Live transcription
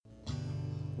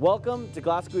Welcome to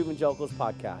Glasgow Evangelicals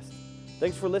Podcast.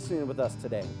 Thanks for listening with us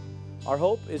today. Our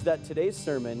hope is that today's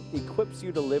sermon equips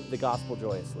you to live the gospel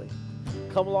joyously.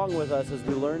 Come along with us as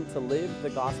we learn to live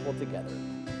the gospel together.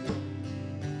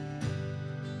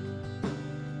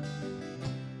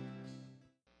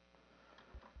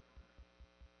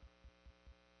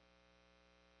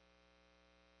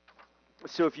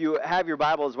 So if you have your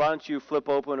Bibles, why don't you flip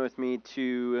open with me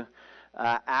to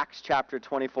Acts chapter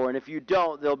 24. And if you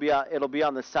don't, it'll be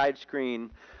on the side screen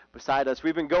beside us.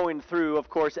 We've been going through, of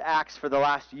course, Acts for the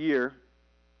last year.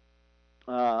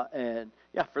 For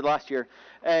the last year.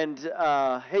 And,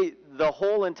 the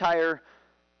whole entire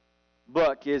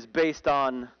book is based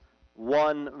on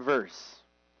one verse,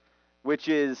 which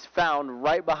is found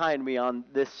right behind me on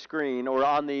this screen, or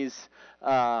on these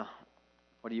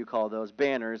what do you call those,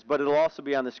 banners, but it'll also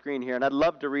be on the screen here, and I'd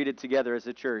love to read it together as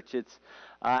a church. It's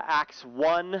Acts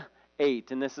 1:8,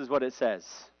 and this is what it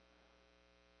says.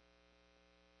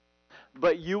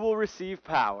 But you will receive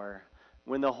power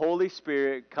when the Holy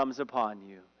Spirit comes upon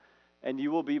you, and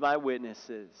you will be my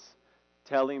witnesses,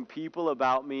 telling people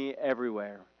about me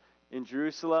everywhere, in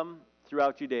Jerusalem,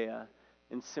 throughout Judea,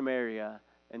 in Samaria,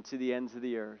 and to the ends of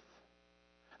the earth.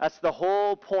 That's the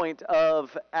whole point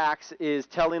of Acts, is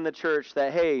telling the church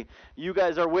that, hey, you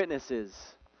guys are witnesses.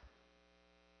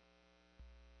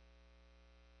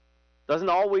 Doesn't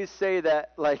always say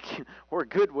that, like, we're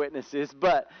good witnesses,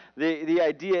 but the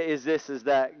idea is this, is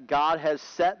that God has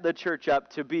set the church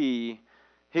up to be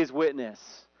His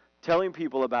witness, telling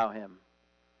people about Him.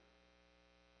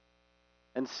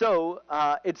 And so,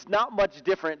 it's not much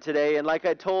different today, and like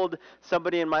I told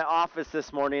somebody in my office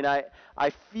this morning, I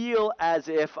feel as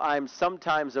if I'm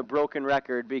sometimes a broken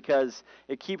record, because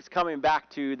it keeps coming back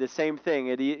to the same thing.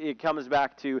 It comes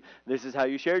back to, this is how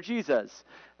you share Jesus.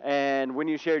 And when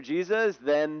you share Jesus,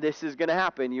 then this is going to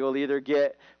happen. You will either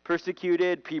get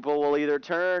persecuted, people will either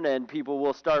turn, and people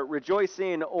will start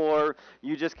rejoicing, or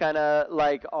you just kind of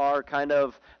are kind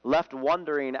of left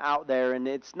wondering out there. And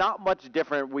it's not much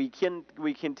different. We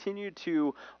continue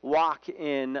to walk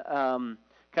in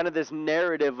kind of this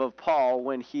narrative of Paul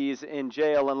when he's in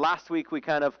jail. And last week we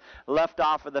kind of left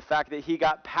off with the fact that he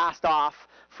got passed off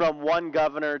from one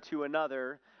governor to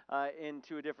another,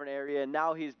 into a different area, and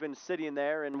now he's been sitting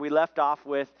there, and we left off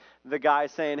with the guy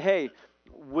saying, hey,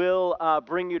 we'll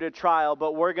bring you to trial,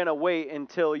 but we're going to wait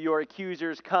until your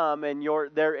accusers come and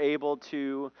they're able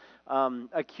to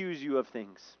accuse you of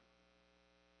things.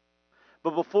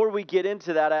 But before we get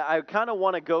into that, I kind of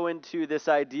want to go into this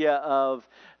idea of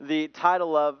the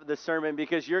title of the sermon,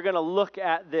 because you're going to look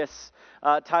at this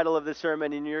title of the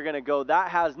sermon and you're going to go, that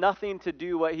has nothing to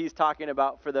do what he's talking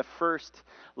about for the first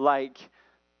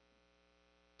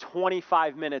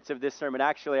 25 minutes of this sermon.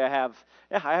 Actually, I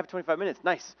have 25 minutes.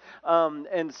 Nice.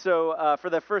 And so for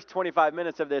the first 25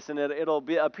 minutes of this, and it'll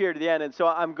appear to the end. And so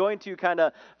I'm going to kind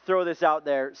of throw this out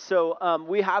there. So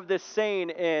we have this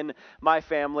saying in my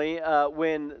family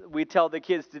when we tell the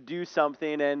kids to do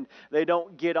something and they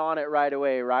don't get on it right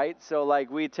away, right? So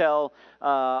we tell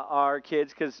our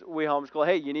kids, because we homeschool,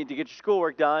 hey, you need to get your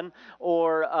schoolwork done.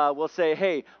 Or we'll say,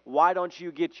 hey, why don't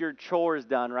you get your chores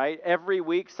done, right? Every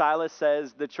week, Silas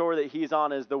says the chore that he's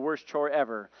on is the worst chore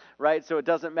ever, right? So it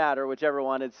doesn't matter whichever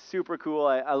one. It's super cool.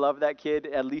 I love that kid.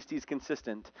 At least he's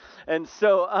consistent. And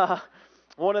so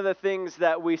one of the things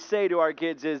that we say to our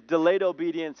kids is delayed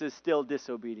obedience is still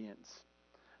disobedience.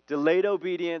 Delayed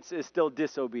obedience is still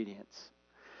disobedience.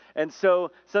 And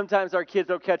so sometimes our kids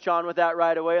will catch on with that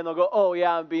right away, and they'll go, oh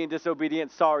yeah, I'm being disobedient.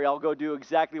 Sorry, I'll go do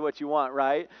exactly what you want,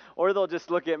 right? Or they'll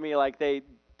just look at me like they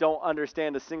don't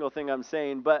understand a single thing I'm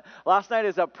saying. But last night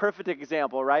is a perfect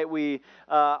example, right?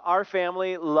 Our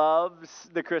family loves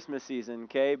the Christmas season,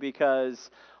 okay?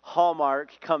 Because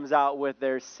Hallmark comes out with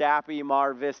their sappy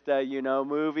Mar Vista,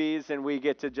 movies, and we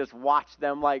get to just watch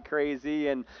them like crazy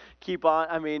and keep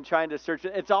on, trying to search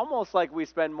it. It's almost like we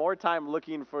spend more time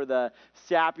looking for the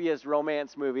sappiest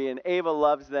romance movie, and Ava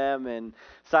loves them, and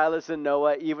Silas and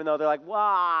Noah, even though they're like,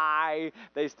 why?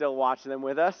 They still watch them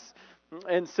with us.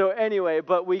 And so anyway,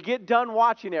 but we get done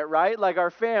watching it, right? Like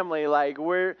our family,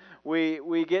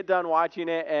 we get done watching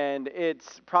it, and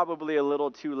it's probably a little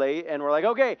too late, and we're like,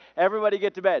 okay, everybody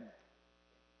get to bed.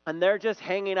 And they're just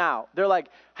hanging out. They're like,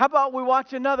 how about we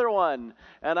watch another one?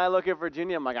 And I look at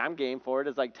Virginia, I'm like, I'm game for it.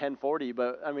 It's like 10:40,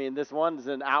 but this one's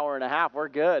an hour and a half. We're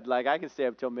good. I can stay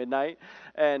up till midnight.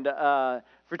 And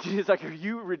Virginia's like,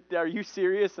 are you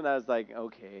serious? And I was like,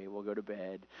 okay, we'll go to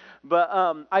bed. But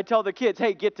I tell the kids,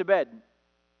 hey, get to bed.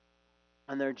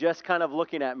 And they're just kind of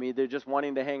looking at me. They're just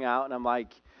wanting to hang out. And I'm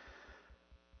like,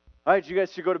 all right, you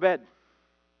guys should go to bed.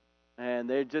 and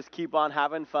they just keep on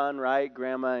having fun, right?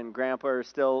 Grandma and Grandpa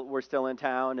were still in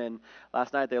town, and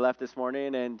last night they left this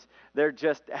morning, and they're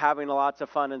just having lots of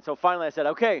fun. And so finally I said,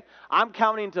 okay, I'm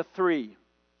counting to 3.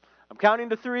 I'm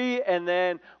counting to 3, and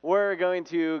then we're going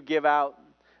to give out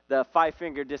the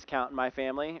 5-finger discount in my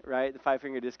family, right? The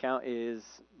 5-finger discount is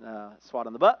swat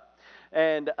on the butt.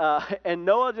 And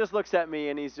Noah just looks at me,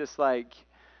 and he's just like,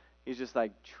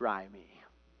 try me.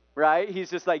 Right? He's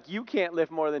just like, you can't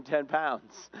lift more than 10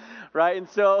 pounds, right? And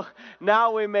so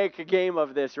now we make a game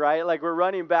of this, right? Like we're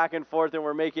running back and forth and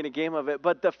we're making a game of it.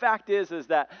 But the fact is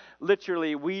that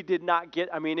literally we did not get,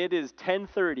 it is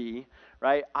 10:30,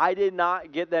 right? I did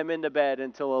not get them into bed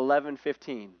until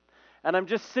 11:15. And I'm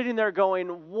just sitting there going,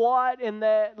 what in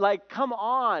the, like, come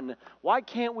on. Why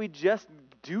can't we just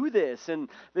do this? And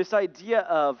this idea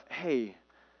of, hey,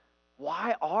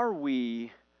 why are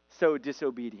we so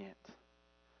disobedient?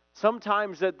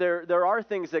 Sometimes that there are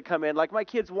things that come in, like my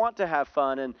kids want to have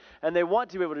fun and they want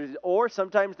to be able to, or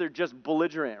sometimes they're just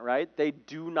belligerent, right? They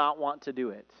do not want to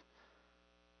do it.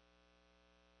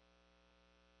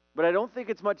 But I don't think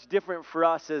it's much different for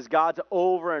us as God's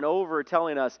over and over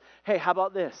telling us, hey, how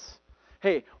about this?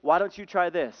 Hey, why don't you try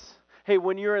this? Hey,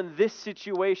 when you're in this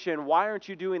situation, why aren't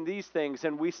you doing these things?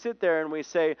 And we sit there and we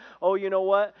say, oh, you know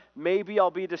what? Maybe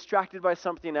I'll be distracted by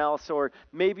something else, or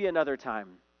maybe another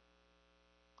time.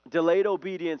 Delayed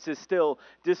obedience is still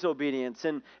disobedience.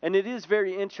 And it is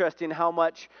very interesting how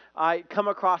much I come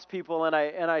across people and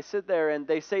I sit there and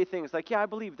they say things like, yeah, I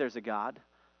believe there's a God.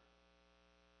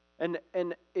 And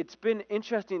it's been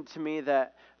interesting to me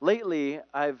that lately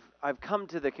I've come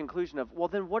to the conclusion of, well,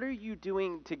 then what are you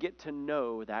doing to get to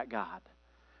know that God?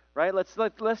 Right? Let's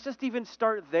just even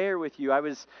start there with you. I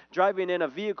was driving in a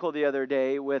vehicle the other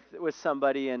day with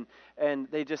somebody and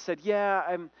they just said, yeah,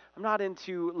 I'm not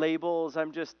into labels.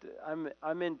 I'm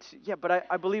into, yeah, but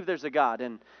I believe there's a God.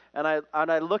 And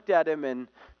I looked at him and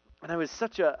I was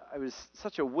such a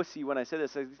wussy when I said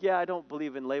this. I said, yeah, I don't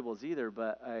believe in labels either,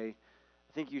 but I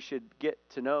think you should get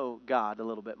to know God a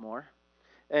little bit more.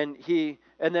 And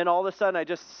then all of a sudden I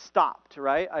just stopped,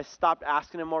 right? I stopped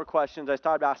asking him more questions. I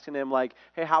started asking him like,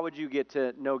 hey, how would you get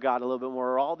to know God a little bit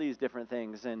more, or all these different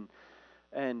things.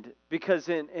 And because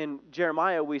in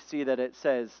Jeremiah we see that it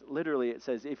says,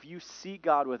 if you seek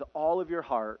God with all of your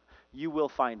heart, you will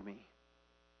find me.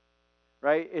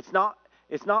 Right? It's not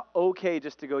okay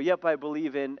just to go, yep, I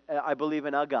believe in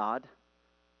a God.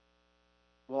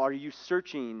 Well, are you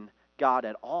searching God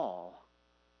at all?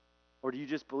 Or do you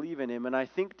just believe in him? And I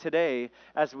think today,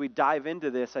 as we dive into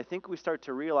this, I think we start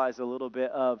to realize a little bit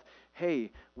of,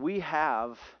 hey, we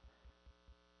kind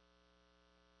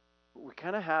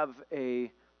of have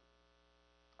a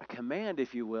command,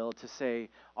 if you will, to say,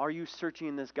 are you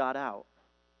searching this God out?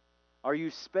 Are you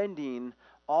spending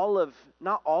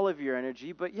not all of your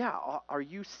energy, but yeah, are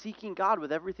you seeking God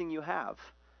with everything you have?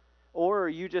 Or are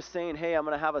you just saying, hey, I'm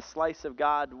going to have a slice of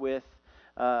God with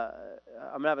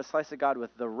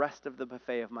the rest of the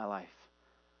buffet of my life.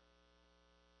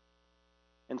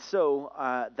 And so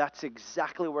that's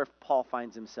exactly where Paul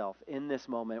finds himself in this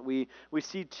moment. We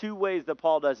see 2 ways that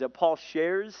Paul does it. Paul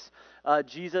shares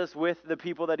Jesus with the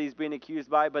people that he's being accused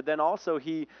by, but then also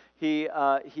he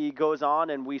goes on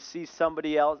and we see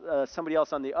somebody else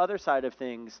on the other side of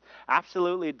things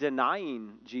absolutely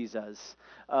denying Jesus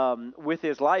with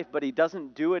his life, but he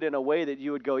doesn't do it in a way that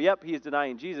you would go, yep, he's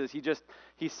denying Jesus. He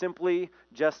simply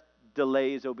just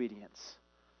delays obedience.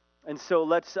 And so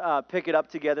let's pick it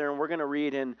up together, and we're going to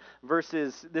read in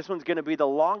verses. This one's going to be the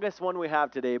longest one we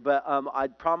have today, but I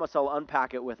promise I'll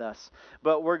unpack it with us.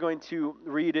 But we're going to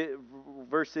read it,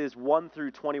 verses 1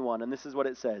 through 21, and this is what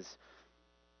it says.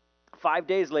 5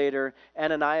 days later,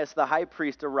 Ananias the high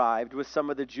priest arrived with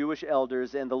some of the Jewish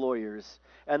elders and the lawyers,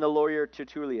 and the lawyer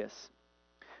Tertullus,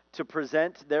 to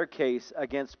present their case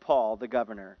against Paul, the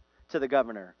governor.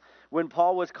 When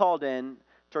Paul was called in,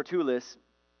 Tertullus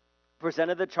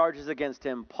presented the charges against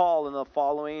him.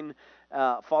 I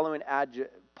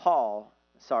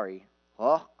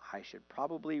should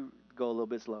probably go a little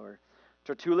bit slower.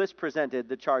 Tertullus presented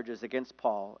the charges against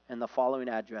Paul in the following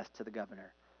address to the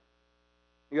governor.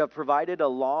 You have provided a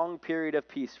long period of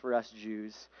peace for us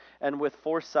Jews, and with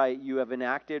foresight you have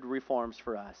enacted reforms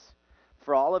for us.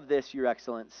 For all of this, Your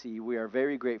Excellency, we are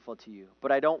very grateful to you.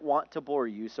 But I don't want to bore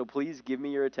you, so please give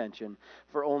me your attention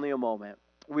for only a moment.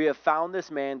 We have found this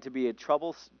man to be a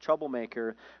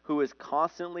troublemaker who is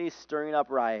constantly stirring up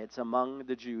riots among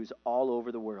the Jews all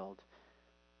over the world.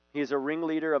 He is a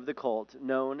ringleader of the cult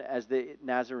known as the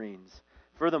Nazarenes.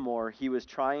 Furthermore, he was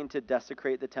trying to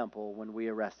desecrate the temple when we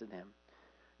arrested him.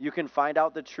 You can find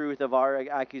out the truth of our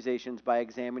accusations by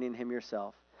examining him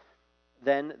yourself.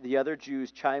 Then the other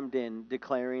Jews chimed in,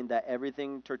 declaring that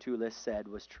everything Tertullus said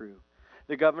was true.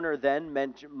 The governor then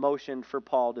motioned for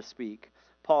Paul to speak.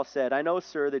 Paul said, "I know,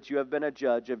 sir, that you have been a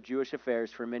judge of Jewish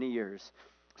affairs for many years,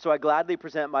 so I gladly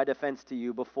present my defense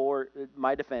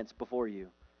before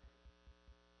you.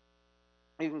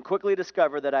 You can quickly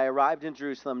discover that I arrived in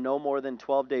Jerusalem no more than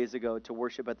 12 days ago to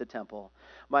worship at the temple.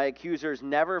 My accusers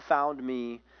never found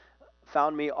me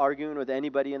arguing with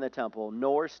anybody in the temple,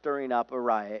 nor stirring up a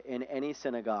riot in any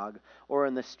synagogue or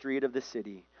in the street of the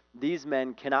city. These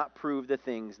men cannot prove the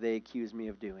things they accuse me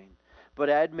of doing.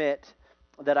 But I admit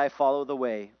that I follow the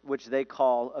way, which they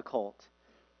call a cult.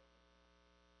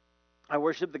 I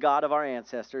worship the God of our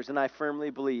ancestors, and I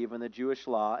firmly believe in the Jewish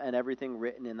law and everything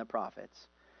written in the prophets.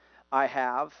 I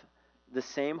have the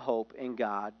same hope in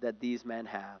God that these men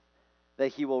have, that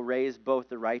he will raise both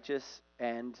the righteous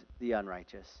and the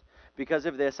unrighteous. Because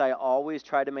of this, I always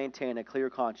try to maintain a clear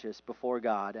conscience before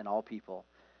God and all people.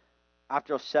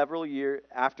 After several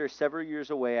years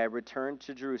away, I returned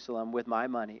to Jerusalem with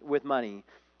money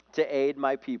to aid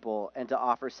my people and to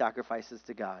offer sacrifices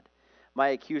to God. My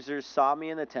accusers saw me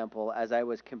in the temple as I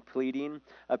was completing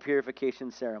a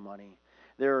purification ceremony.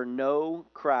 There was no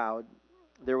crowd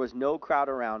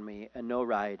around me and no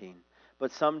rioting,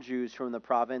 but some Jews from the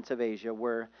province of Asia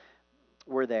were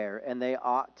there, and they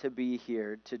ought to be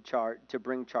here to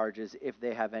bring charges if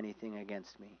they have anything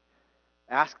against me.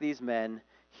 Ask these men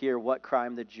here what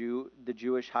crime the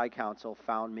Jewish high council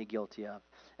found me guilty of,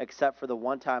 except for the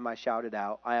one time I shouted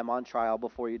out, 'I am on trial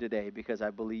before you today because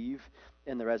I believe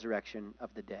in the resurrection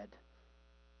of the dead.'"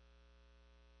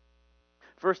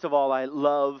 First of all, I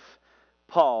love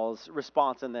Paul's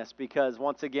response in this because,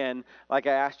 once again, like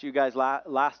I asked you guys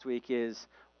last week, is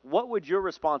what would your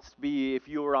response be if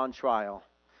you were on trial?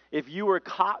 If you were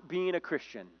caught being a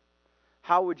Christian,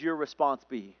 how would your response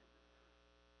be?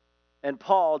 And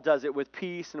Paul does it with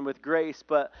peace and with grace,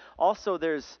 but also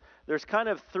there's kind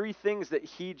of three things that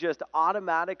he just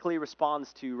automatically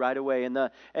responds to right away.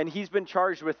 And he's been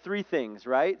charged with three things,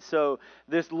 right? So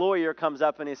this lawyer comes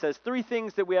up and he says, three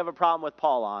things that we have a problem with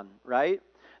Paul on, right?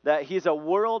 That he's a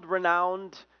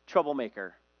world-renowned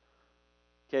troublemaker.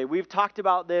 Okay, we've talked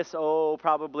about this,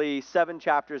 probably 7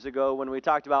 chapters ago when we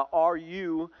talked about, are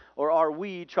you or are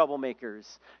we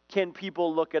troublemakers? Can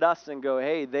people look at us and go,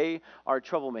 hey, they are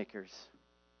troublemakers?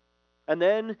 And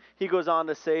then he goes on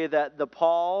to say that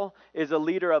Paul is a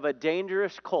leader of a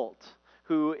dangerous cult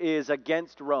who is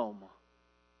against Rome.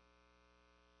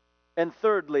 And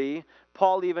thirdly,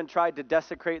 Paul even tried to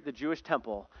desecrate the Jewish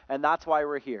temple, and that's why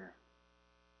we're here.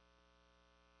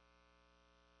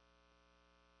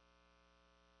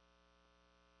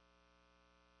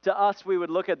 To us, we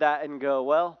would look at that and go,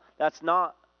 well, that's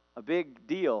not a big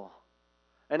deal.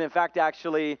 And in fact,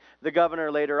 actually, the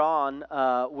governor later on,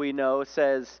 we know,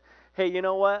 says, hey, you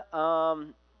know what?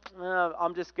 I'm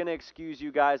just going to excuse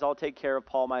you guys. I'll take care of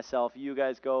Paul myself. You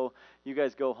guys go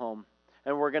home.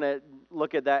 And we're going to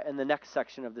look at that in the next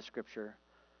section of the scripture.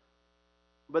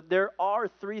 But there are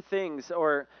three things,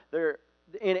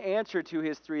 in answer to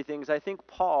his three things, I think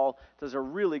Paul does a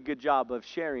really good job of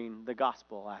sharing the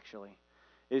gospel, actually.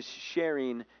 Is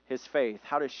sharing his faith,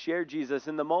 how to share Jesus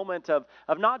in the moment of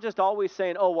not just always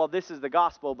saying, oh, well, this is the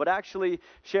gospel, but actually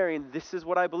sharing, this is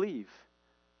what I believe.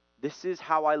 This is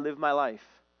how I live my life.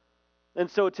 And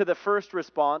so to the first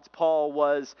response, Paul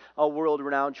was a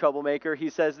world-renowned troublemaker. He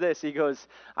says this, he goes,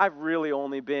 I've really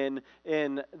only been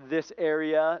in this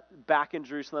area back in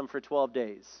Jerusalem for 12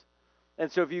 days.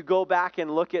 And so if you go back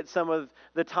and look at some of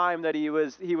the time that he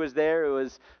was there, it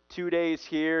was 2 days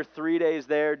here, 3 days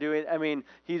there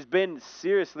he's been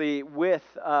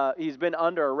he's been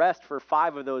under arrest for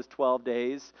 5 of those 12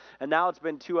 days. And now it's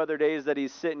been 2 other days that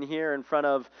he's sitting here in front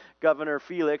of Governor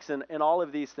Felix and all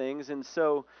of these things. And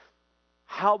so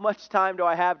how much time do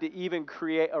I have to even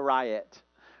create a riot?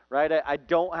 Right? I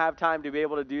don't have time to be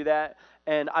able to do that.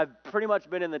 And I've pretty much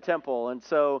been in the temple. And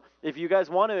so if you guys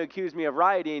want to accuse me of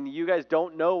rioting, you guys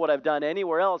don't know what I've done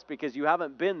anywhere else because you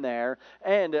haven't been there.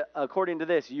 And according to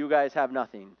this, you guys have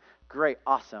nothing. Great.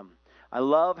 Awesome. I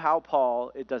love how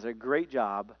Paul, it does a great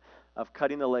job of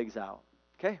cutting the legs out.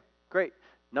 Okay, great.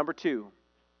 Number 2,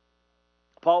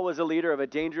 Paul was a leader of a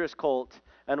dangerous cult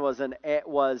and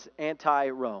was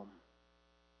anti-Rome.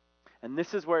 And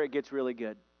this is where it gets really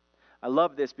good. I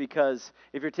love this because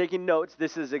if you're taking notes,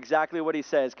 this is exactly what he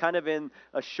says, kind of in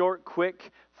a short,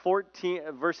 quick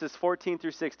verses 14 through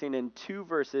 16. In 2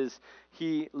 verses,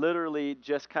 he literally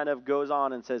just kind of goes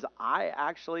on and says, I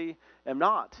actually am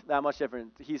not that much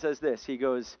different. He says this, he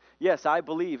goes, yes, I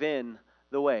believe in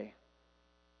the way.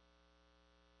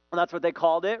 And that's what they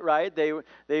called it, right?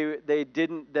 They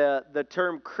didn't, the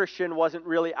term Christian wasn't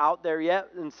really out there yet,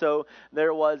 and so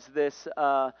there was this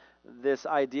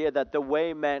idea that the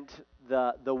way meant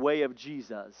the way of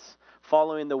Jesus,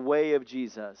 following the way of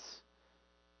Jesus.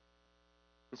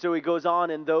 And so he goes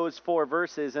on in those four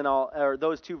verses, or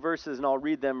those two verses, and I'll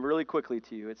read them really quickly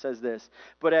to you. It says this: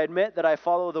 "But I admit that I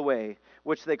follow the way,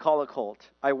 which they call a cult.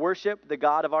 I worship the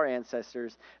God of our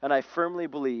ancestors, and I firmly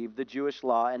believe the Jewish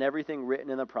law and everything written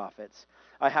in the prophets.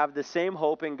 I have the same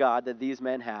hope in God that these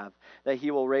men have, that he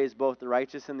will raise both the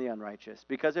righteous and the unrighteous.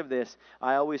 Because of this,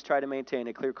 I always try to maintain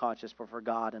a clear conscience before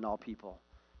God and all people."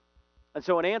 And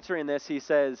so in answering this, he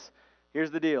says,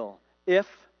 here's the deal. If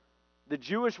the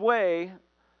Jewish way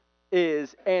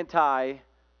is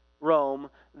anti-Rome,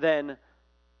 then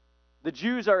the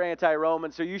Jews are anti-Rome,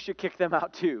 and so you should kick them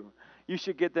out too. You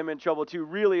should get them in trouble too,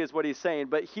 really is what he's saying.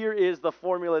 But here is the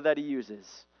formula that he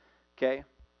uses, okay?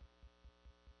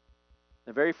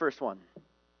 The very first one,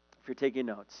 if you're taking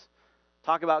notes,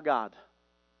 talk about God.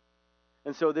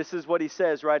 And so this is what he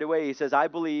says right away. He says, I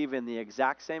believe in the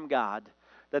exact same God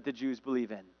that the Jews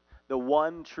believe in, the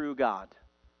one true God.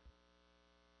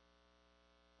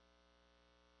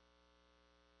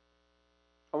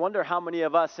 I wonder how many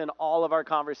of us in all of our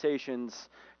conversations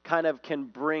kind of can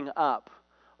bring up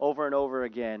over and over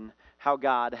again how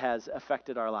God has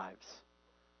affected our lives.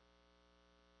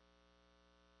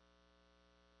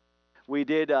 We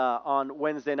did on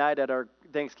Wednesday night at our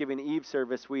Thanksgiving Eve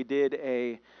service, we did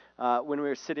when we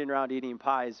were sitting around eating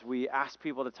pies, we asked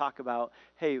people to talk about,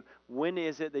 hey, when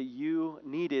is it that you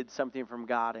needed something from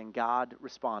God and God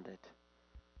responded?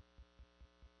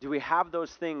 Do we have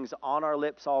those things on our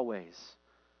lips always?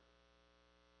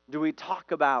 Do we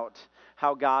talk about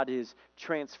how God is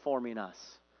transforming us?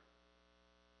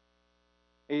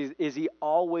 Is he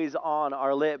always on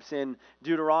our lips? In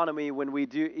Deuteronomy, when we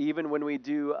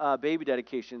do baby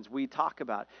dedications, we talk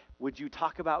about, would you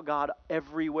talk about God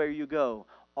everywhere you go,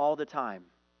 all the time?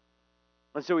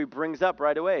 And so he brings up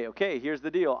right away, okay, here's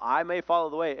the deal. I may follow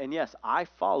the way, and yes, I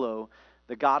follow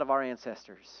the God of our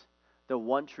ancestors, the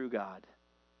one true God.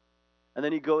 And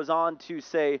then he goes on to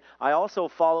say, I also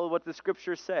follow what the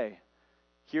scriptures say.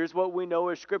 Here's what we know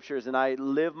as scriptures, and I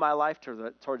live my life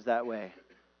towards that way.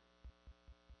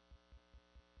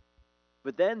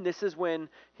 But then this is when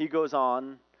he goes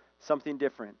on something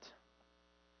different.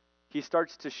 He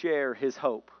starts to share his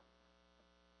hope.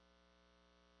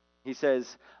 He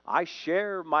says, I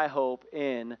share my hope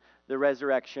in the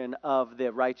resurrection of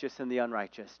the righteous and the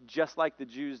unrighteous, just like the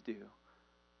Jews do.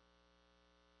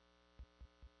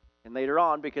 And later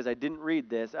on, because I didn't read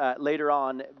this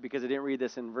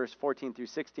in verse 14 through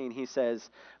 16, he says,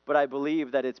 but I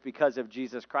believe that it's because of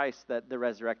Jesus Christ that the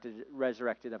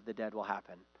resurrected of the dead will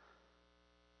happen.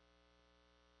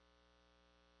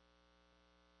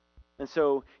 And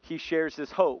so he shares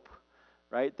his hope,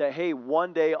 right? That, hey,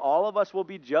 one day all of us will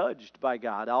be judged by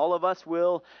God. All of us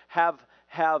will have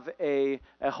a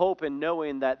hope in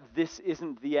knowing that this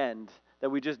isn't the end, that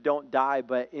we just don't die,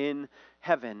 but in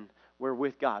heaven we're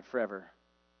with God forever.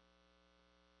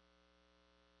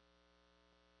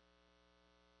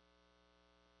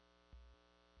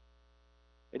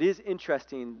 It is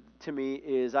interesting to me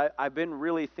is I've been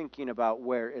really thinking about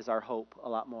where is our hope a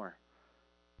lot more.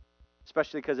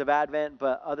 Especially because of Advent,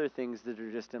 but other things that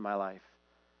are just in my life.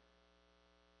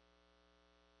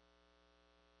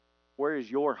 Where is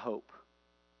your hope?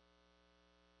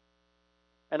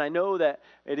 And I know that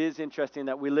it is interesting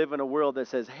that we live in a world that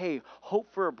says, hey, hope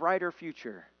for a brighter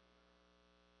future.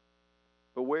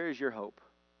 But where is your hope?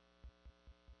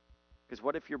 Because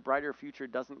what if your brighter future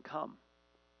doesn't come?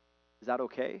 Is that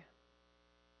okay?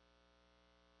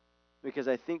 Because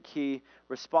I think he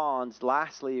responds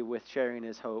lastly with sharing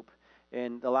his hope.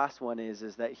 And the last one is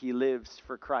that he lives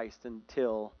for Christ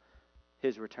until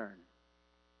his return.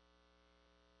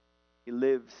 He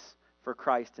lives for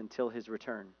Christ until his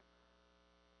return.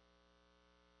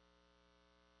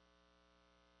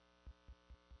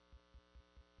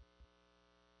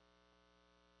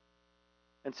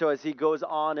 And so as he goes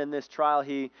on in this trial,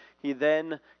 he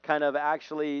then kind of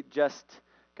actually just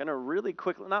kind of really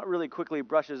quickly, not really quickly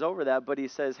brushes over that, but he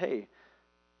says, hey,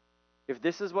 if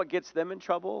this is what gets them in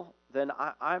trouble, then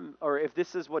or if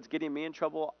this is what's getting me in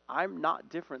trouble, I'm not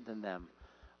different than them.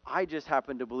 I just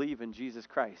happen to believe in Jesus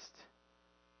Christ.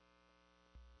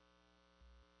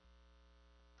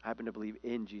 I happen to believe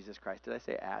in Jesus Christ. Did I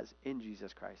say as? In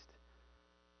Jesus Christ.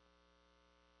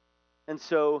 And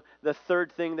so the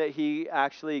third thing that he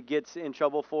actually gets in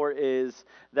trouble for is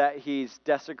that he's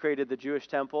desecrated the Jewish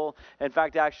temple. In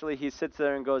fact, actually, he sits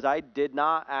there and goes, I did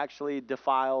not actually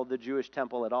defile the Jewish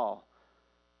temple at all.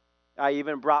 I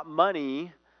even brought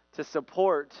money to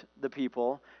support the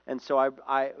people. And so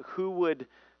who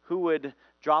would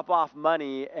drop off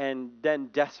money and then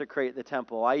desecrate the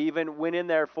temple? I even went in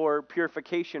there for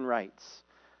purification rites.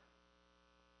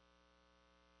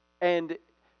 And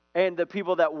the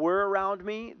people that were around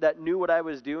me that knew what I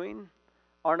was doing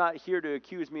are not here to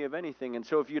accuse me of anything. And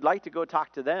so if you'd like to go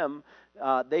talk to them,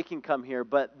 they can come here.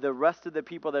 But the rest of the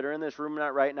people that are in this room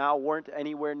right now weren't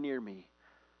anywhere near me.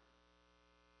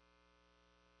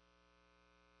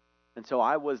 And so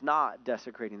I was not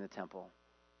desecrating the temple.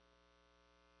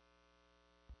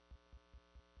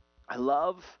 I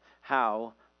love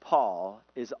how Paul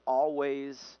is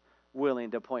always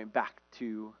willing to point back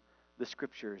to the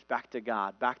scriptures, back to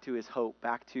God, back to his hope,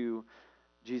 back to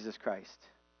Jesus Christ.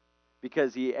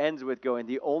 Because he ends with going,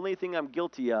 the only thing I'm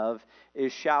guilty of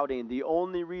is shouting. The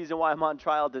only reason why I'm on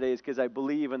trial today is because I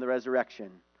believe in the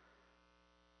resurrection.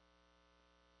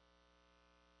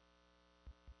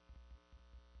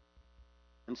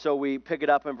 And so we pick it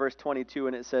up in verse 22,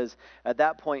 and it says, at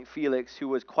that point, Felix, who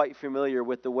was quite familiar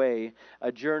with the way,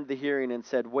 adjourned the hearing and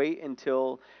said, wait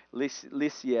until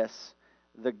Lysias,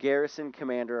 the garrison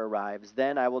commander, arrives.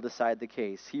 Then I will decide the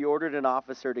case. He ordered an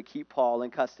officer to keep Paul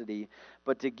in custody,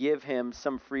 but to give him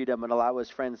some freedom and allow his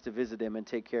friends to visit him and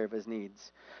take care of his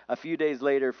needs. A few days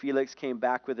later, Felix came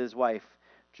back with his wife,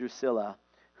 Drusilla,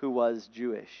 who was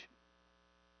Jewish.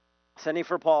 Sending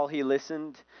for Paul, he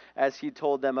listened as he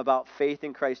told them about faith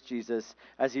in Christ Jesus,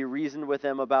 as he reasoned with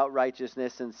them about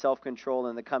righteousness and self-control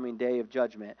in the coming day of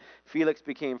judgment. Felix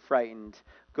became frightened.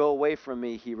 Go away from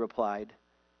me, he replied.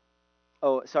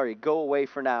 Go away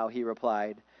for now, he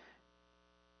replied.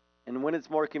 And when it's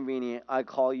more convenient, I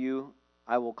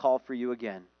will call for you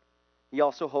again. He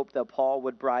also hoped that Paul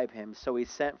would bribe him, so he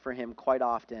sent for him quite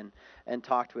often and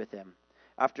talked with him.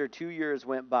 After 2 years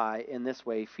went by in this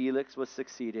way, Felix was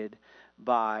succeeded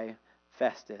by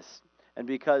Festus. And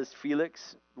because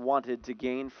Felix wanted to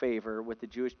gain favor with the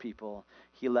Jewish people,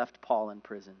 he left Paul in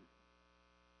prison.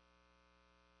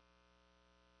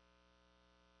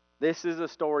 This is a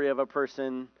story of a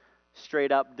person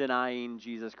straight up denying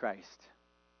Jesus Christ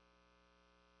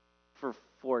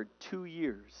for 2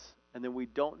 years. And then we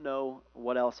don't know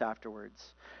what else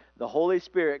afterwards. The Holy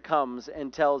Spirit comes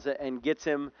and tells it and gets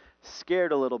him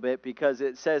scared a little bit, because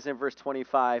it says in verse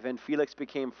 25, and Felix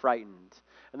became frightened.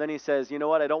 And then he says, you know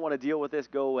what, I don't want to deal with this,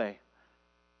 go away.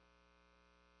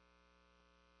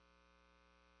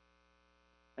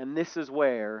 And this is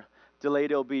where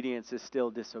delayed obedience is still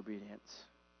disobedience.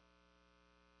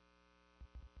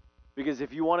 Because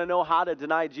if you want to know how to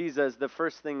deny Jesus, the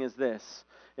first thing is this,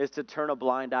 is to turn a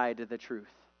blind eye to the truth.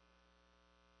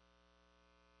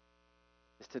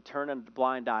 Is to turn a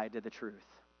blind eye to the truth.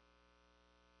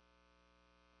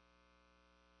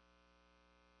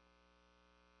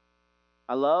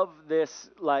 I love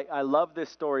this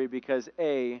story because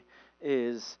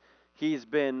he's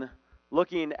been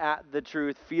looking at the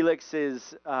truth.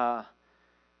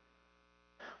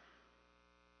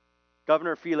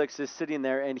 Governor Felix is sitting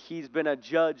there, and he's been a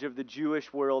judge of the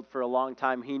Jewish world for a long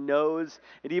time. He knows,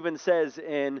 it even says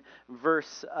in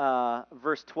verse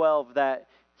 12 that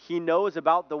he knows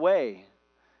about the way.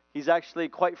 He's actually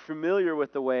quite familiar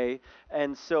with the way.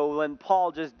 And so when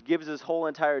Paul just gives his whole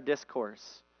entire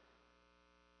discourse,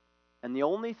 and the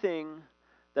only thing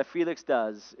that Felix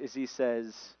does is he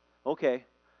says, okay,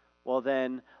 well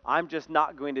then I'm just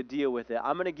not going to deal with it.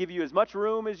 I'm going to give you as much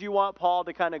room as you want Paul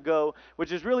to kind of go,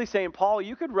 which is really saying, Paul,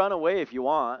 you could run away if you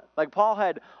want. Like Paul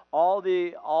had all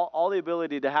the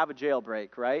ability to have a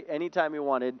jailbreak, right? Anytime he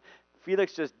wanted.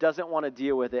 Felix just doesn't want to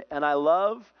deal with it. And I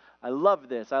love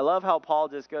this. I love how Paul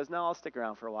just goes, no, I'll stick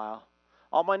around for a while.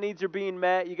 All my needs are being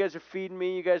met. You guys are feeding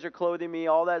me. You guys are clothing me,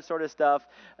 all that sort of stuff.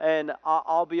 And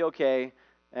I'll be okay.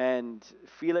 And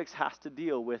Felix has to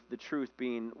deal with the truth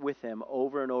being with him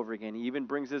over and over again. He even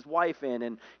brings his wife in,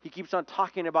 and he keeps on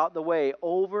talking about the way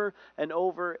over and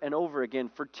over and over again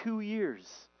for 2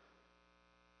 years.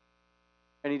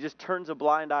 And he just turns a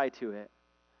blind eye to it.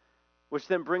 Which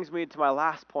then brings me to my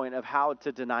last point of how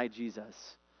to deny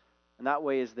Jesus. And that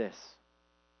way is this.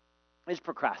 Is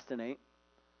procrastinate.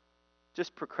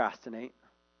 Just procrastinate.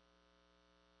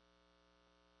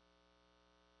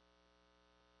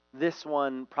 This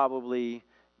one probably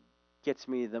gets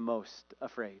me the most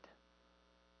afraid.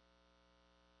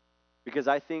 Because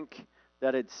I think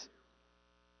that it's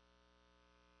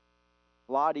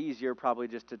a lot easier probably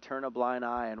just to turn a blind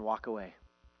eye and walk away.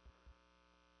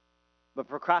 But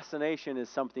procrastination is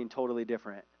something totally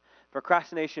different.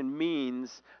 Procrastination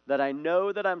means that I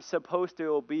know that I'm supposed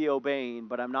to be obeying,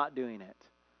 but I'm not doing it.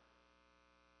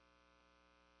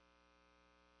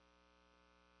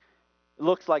 It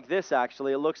looks like this,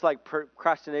 actually. It looks like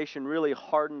procrastination really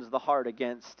hardens the heart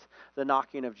against the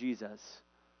knocking of Jesus.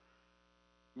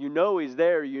 You know he's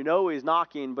there, you know he's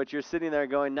knocking, but you're sitting there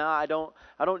going, nah, I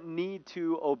don't need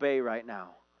to obey right now.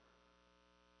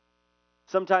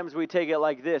 Sometimes we take it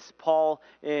like this. Paul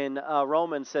in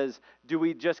Romans says, do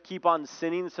we just keep on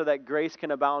sinning so that grace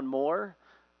can abound more?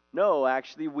 No,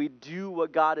 actually, we do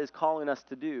what God is calling us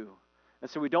to do. And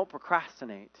so we don't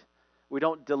procrastinate. We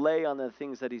don't delay on the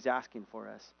things that he's asking for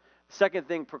us. The second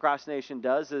thing procrastination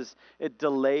does is it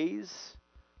delays,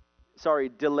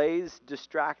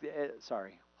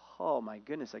 Oh my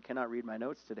goodness, I cannot read my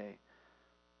notes today.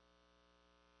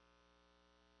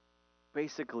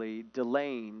 Basically,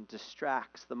 delaying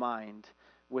distracts the mind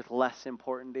with less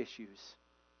important issues.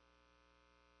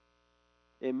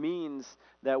 It means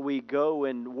that we go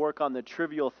and work on the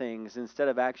trivial things instead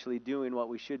of actually doing what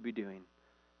we should be doing.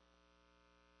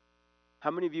 How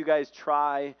many of you guys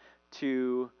trying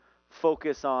to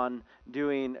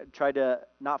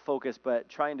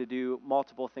do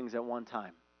multiple things at one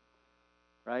time?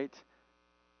 Right?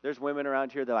 There's women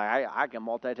around here that are like, I can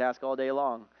multitask all day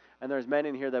long. And there's men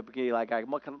in here that be like, I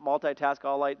can multitask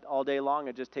all day long.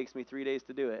 It just takes me 3 days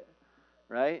to do it.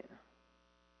 Right?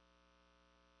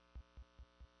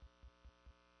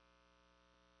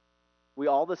 We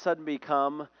all of a sudden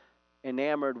become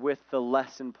enamored with the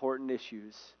less important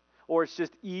issues. Or it's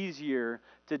just easier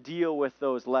to deal with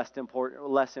those less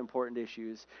important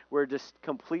issues. We're just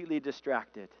completely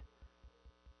distracted.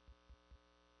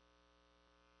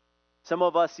 Some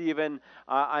of us even,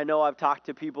 I know I've talked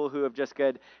to people who have just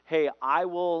said, hey, I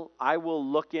will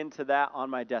look into that on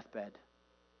my deathbed.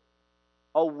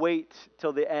 I'll wait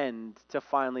till the end to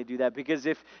finally do that. Because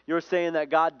if you're saying that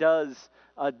God does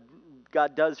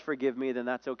forgive me, then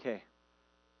that's okay.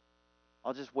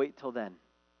 I'll just wait till then.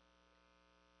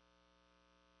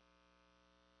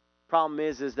 Problem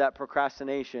is that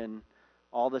procrastination,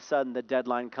 all of a sudden the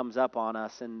deadline comes up on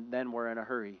us and then we're in a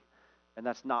hurry. And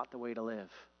that's not the way to live.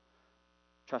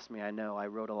 Trust me, I know. I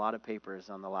wrote a lot of papers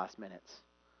on the last minutes.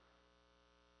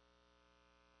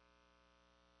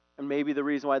 And maybe the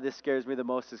reason why this scares me the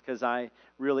most is because I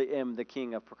really am the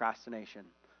king of procrastination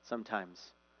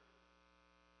sometimes.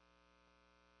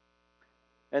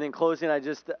 And in closing,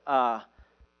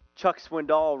 Chuck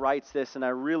Swindoll writes this, and I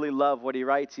really love what he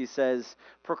writes. He says,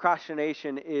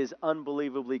 procrastination is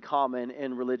unbelievably common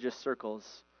in religious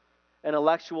circles.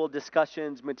 Intellectual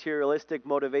discussions, materialistic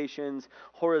motivations,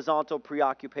 horizontal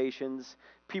preoccupations.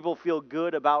 People feel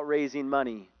good about raising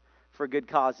money for good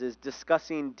causes,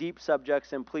 discussing deep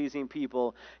subjects and pleasing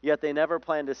people, yet they never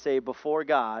plan to say, before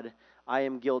God, I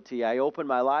am guilty. I open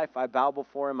my life, I bow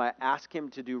before Him, I ask Him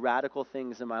to do radical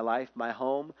things in my life, my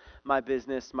home, my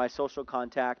business, my social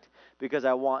contact, because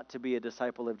I want to be a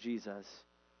disciple of Jesus.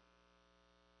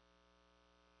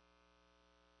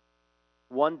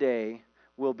 One day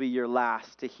will be your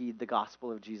last to heed the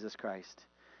gospel of Jesus Christ.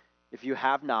 If you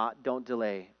have not, don't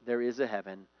delay. There is a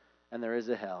heaven, and there is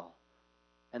a hell,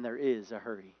 and there is a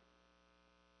hurry.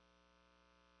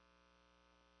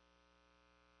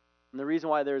 And the reason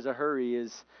why there's a hurry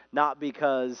is not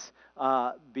because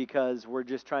we're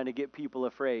just trying to get people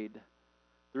afraid.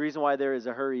 The reason why there is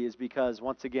a hurry is because,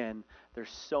 once again, there's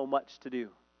so much to do.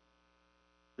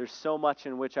 There's so much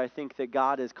in which I think that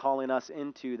God is calling us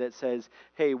into that says,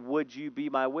 hey, would you be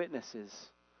my witnesses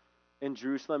in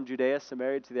Jerusalem, Judea,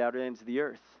 Samaria, to the outer ends of the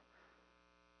earth?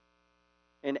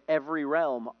 In every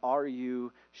realm, are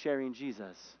you sharing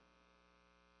Jesus?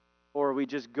 Or are we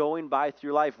just going by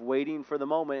through life waiting for the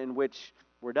moment in which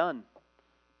we're done?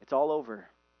 It's all over.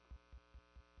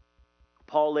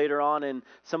 Paul later on in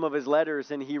some of his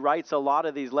letters, and he writes a lot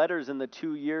of these letters in the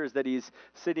 2 years that he's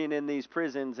sitting in these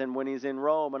prisons and when he's in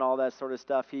Rome and all that sort of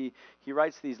stuff, he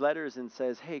writes these letters and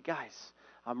says, hey guys,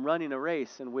 I'm running a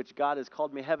race in which God has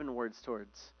called me heavenwards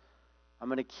towards. I'm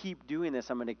going to keep doing this.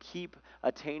 I'm going to keep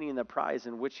attaining the prize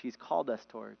in which He's called us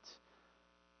towards.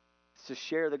 It's to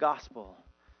share the gospel.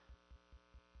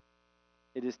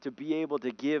 It is to be able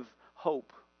to give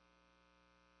hope.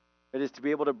 It is to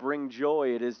be able to bring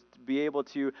joy. It is to be able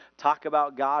to talk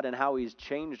about God and how He's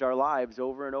changed our lives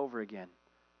over and over again.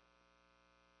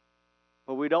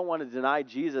 But we don't want to deny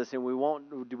Jesus, and we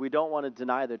don't want to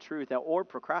deny the truth or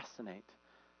procrastinate.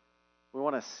 We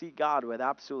want to seek God with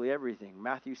absolutely everything.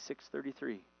 Matthew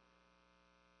 6:33.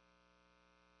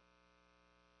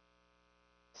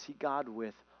 Seek God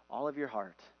with all of your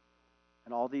heart,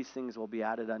 and all these things will be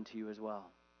added unto you as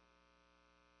well.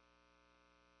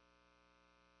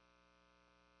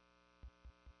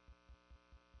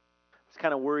 I was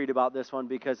kind of worried about this one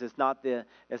because it's not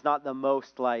the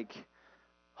most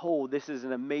oh, this is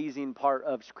an amazing part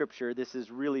of Scripture. This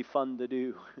is really fun to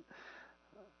do.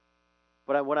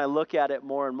 But when I look at it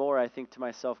more and more, I think to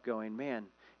myself going, man,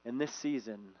 in this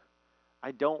season,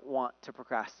 I don't want to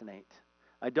procrastinate.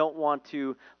 I don't want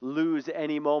to lose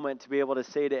any moment to be able to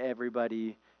say to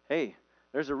everybody, hey,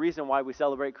 there's a reason why we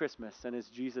celebrate Christmas, and it's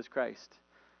Jesus Christ.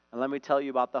 And let me tell you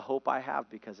about the hope I have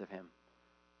because of him.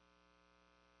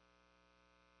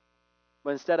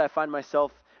 But instead, I find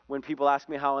myself, when people ask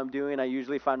me how I'm doing, I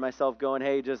usually find myself going,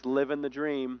 hey, just living the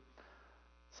dream.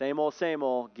 Same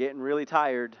old, getting really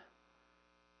tired.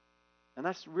 And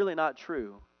that's really not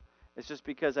true. It's just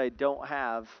because I don't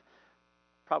have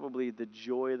probably the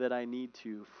joy that I need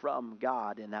to from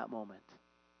God in that moment.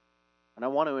 And I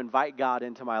want to invite God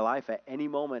into my life at any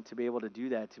moment to be able to do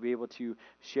that, to be able to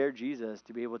share Jesus,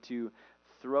 to be able to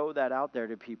throw that out there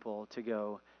to people to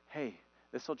go, hey,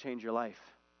 this will change your life.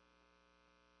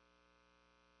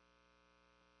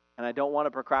 And I don't want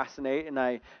to procrastinate, and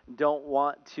I don't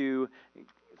want to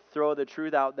throw the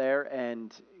truth out there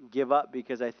and give up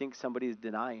because I think somebody's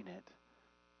denying it.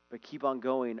 But keep on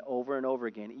going over and over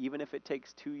again, even if it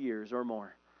takes 2 years or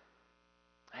more.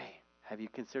 Hey, have you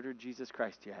considered Jesus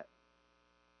Christ yet?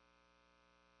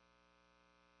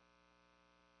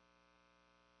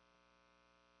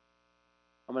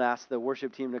 I'm going to ask the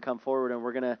worship team to come forward, and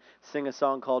we're going to sing a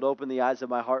song called Open the Eyes of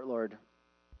My Heart, Lord.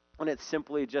 And it's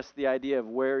simply just the idea of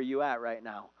where are you at right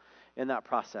now in that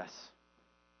process?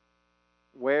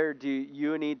 Where do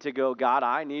you need to go? God,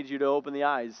 I need you to open the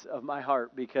eyes of my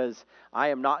heart because I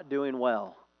am not doing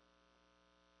well.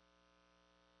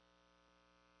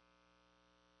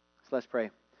 So let's pray.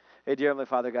 Hey, dear Heavenly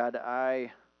Father, God,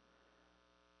 I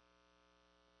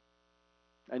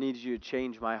need you to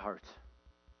change my heart.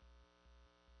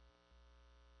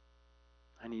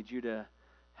 I need you to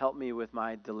help me with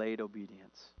my delayed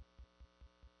obedience.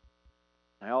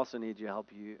 I also need you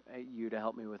to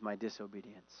help me with my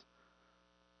disobedience.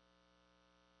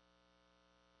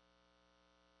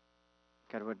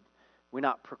 God, would we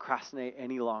not procrastinate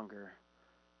any longer,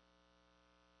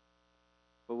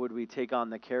 but would we take on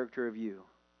the character of you?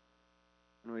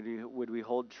 And would we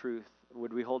hold truth?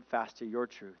 Would we hold fast to your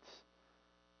truths?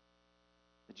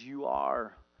 That you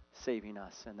are saving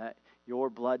us and that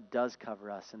your blood does cover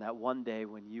us and that one day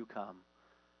when you come,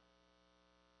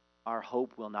 our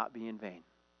hope will not be in vain.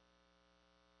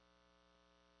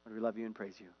 Lord, we love you and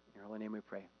praise you. In your holy name we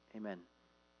pray. Amen.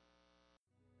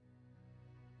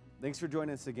 Thanks for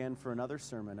joining us again for another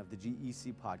sermon of the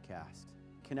GEC podcast.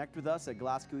 Connect with us at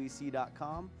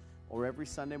GlasgowEC.com or every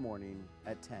Sunday morning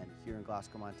at 10 here in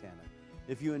Glasgow, Montana.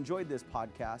 If you enjoyed this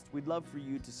podcast, we'd love for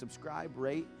you to subscribe,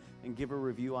 rate, and give a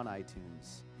review on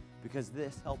iTunes because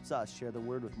this helps us share the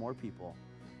word with more people.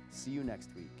 See you next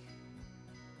week.